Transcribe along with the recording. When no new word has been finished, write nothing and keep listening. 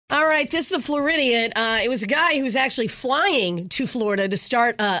right. This is a Floridian. It was a guy who was actually flying to Florida to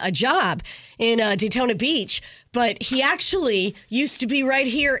start a job in Daytona Beach, but he actually used to be right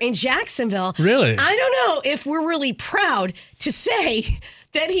here in Jacksonville. Really? I don't know if we're really proud to say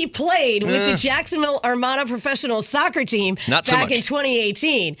that he played with the Jacksonville Armada professional soccer team back in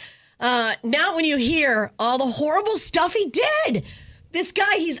 2018. Now when you hear all the horrible stuff he did, this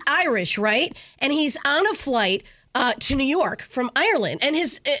guy, he's Irish, right? And he's on a flight to New York from Ireland. And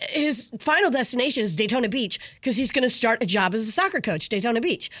his final destination is Daytona Beach because he's going to start a job as a soccer coach, Daytona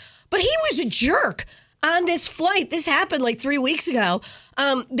Beach. But he was a jerk on this flight. This happened like 3 weeks ago.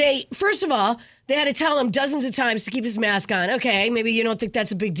 First of all, they had to tell him dozens of times to keep his mask on. Okay, maybe you don't think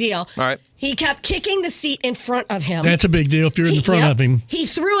that's a big deal. All right. He kept kicking the seat in front of him. That's a big deal if you're in front of him. He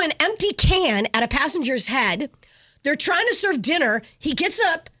threw an empty can at a passenger's head. They're trying to serve dinner. He gets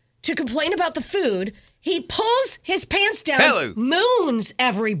up to complain about the food. He pulls his pants down, moons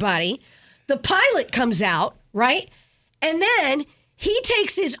everybody. The pilot comes out, right? And then he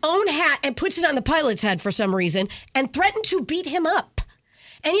takes his own hat and puts it on the pilot's head for some reason and threatened to beat him up.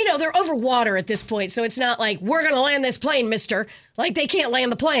 And, you know, they're over water at this point, so it's not like, we're going to land this plane, mister. Like, they can't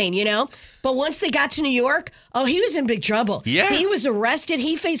land the plane, you know? But once they got to New York, he was in big trouble. Yeah. He was arrested.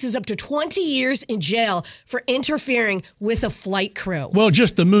 He faces up to 20 years in jail for interfering with a flight crew. Well,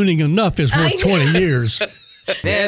 just the mooning enough is worth 20 years.